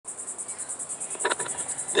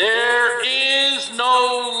There is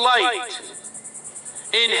no light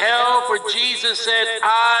in hell, for Jesus said,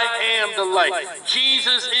 I am the light.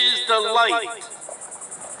 Jesus is the light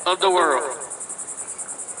of the world.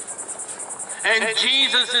 And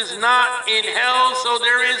Jesus is not in hell, so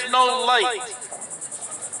there is no light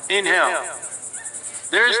in hell.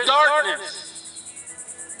 There's darkness.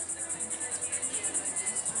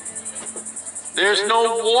 There's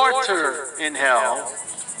no water in hell.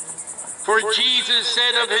 For Jesus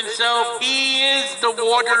said of himself, he is the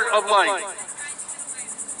water of life.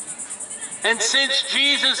 And since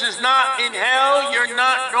Jesus is not in hell, you're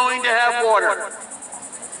not going to have water.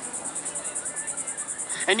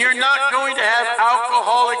 And you're not going to have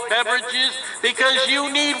alcoholic beverages because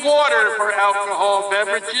you need water for alcohol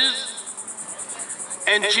beverages.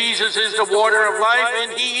 And Jesus is the water of life,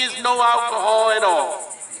 and he is no alcohol at all.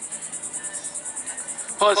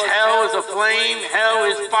 Plus hell is a flame, hell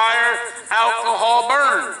is fire, alcohol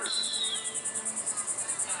burns.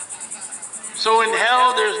 So in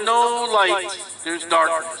hell there's no light, there's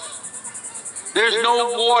darkness. There's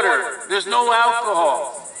no water, there's no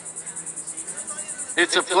alcohol.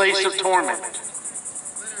 It's a place of torment.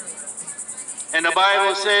 And the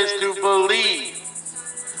Bible says to believe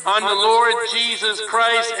on the Lord Jesus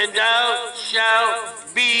Christ and thou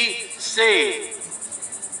shalt be saved.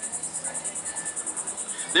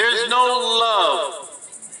 There's no love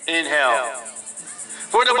in hell.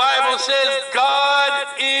 For the Bible says God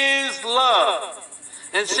is love.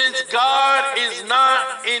 And since God is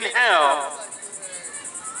not in hell,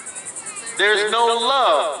 there's no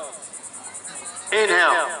love in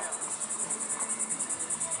hell.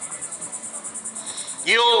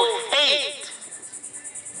 You'll hate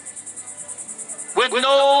with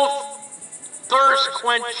no thirst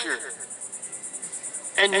quencher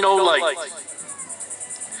and no light.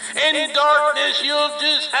 In darkness, you'll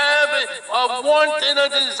just have a want and a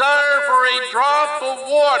desire for a drop of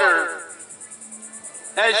water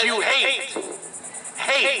as you hate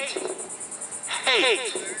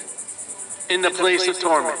in the place of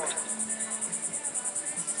torment.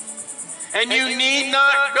 And you need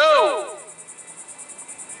not go.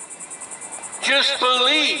 Just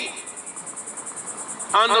believe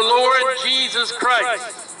on the Lord Jesus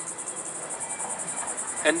Christ,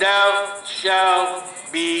 and thou shalt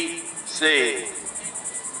be saved.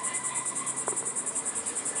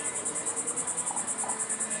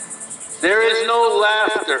 There is no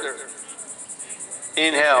laughter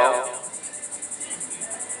in hell.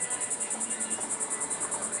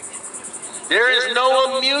 There is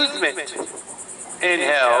no amusement in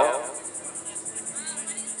hell.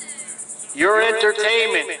 Your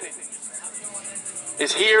entertainment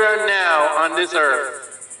is here and now on this earth.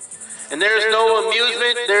 And there's no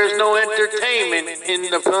amusement, there's no entertainment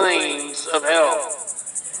in the flames of hell.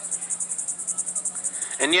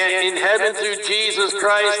 And yet in heaven through Jesus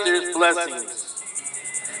Christ, there's blessings.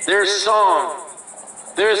 There's song.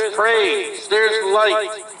 There's praise. There's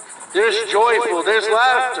light. There's joyful. There's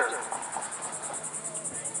laughter.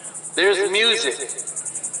 There's music.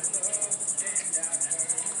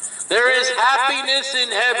 There is happiness in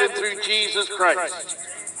heaven through Jesus Christ.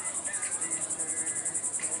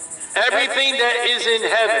 Everything that is in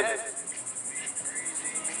heaven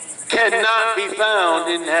cannot be found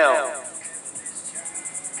in hell.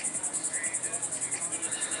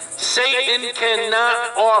 Satan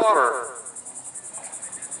cannot offer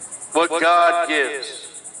what God gives.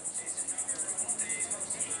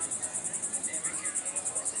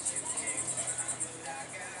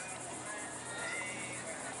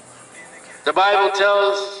 The Bible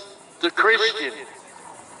tells the Christian,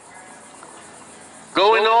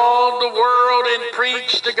 go in all the world and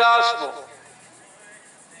preach the gospel.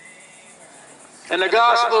 And the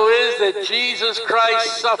gospel is that Jesus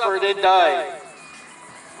Christ suffered and died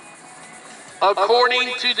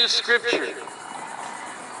according to the scripture,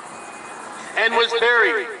 and was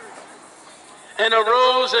buried, and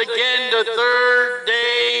arose again the third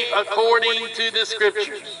day according to the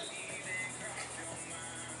scriptures.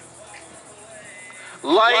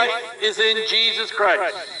 Life is in Jesus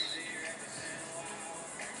Christ,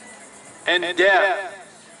 and death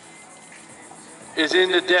is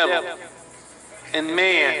in the devil, and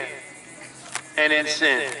man, and in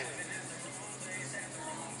sin.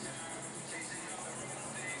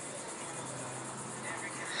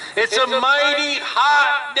 It's a mighty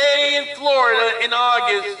hot day in Florida in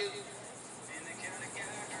August.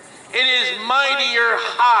 It is mightier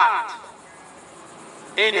hot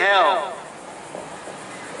in hell.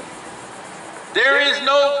 There is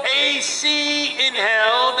no AC in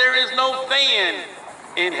hell. There is no fan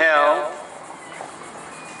in hell.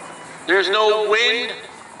 There's no wind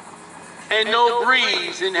and no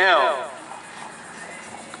breeze in hell.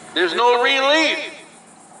 There's no relief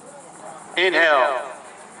in hell.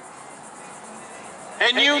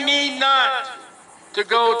 And you need not to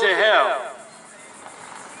go to hell.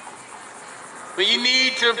 But you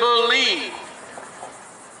need to believe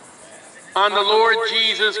on the Lord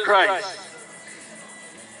Jesus Christ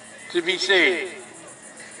to be saved.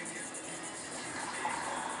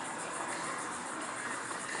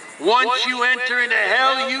 Once you enter into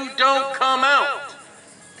hell, you don't come out.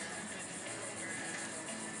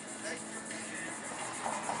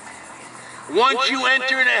 Once you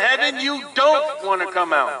enter into heaven, you don't want to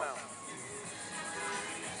come out.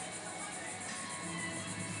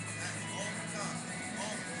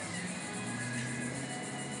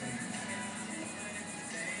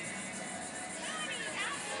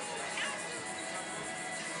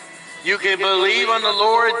 You can believe on the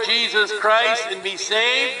Lord Jesus Christ and be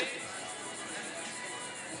saved,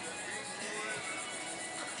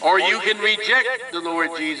 or you can reject the Lord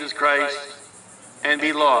Jesus Christ and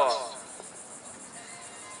be lost.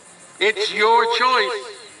 It's your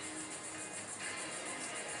choice.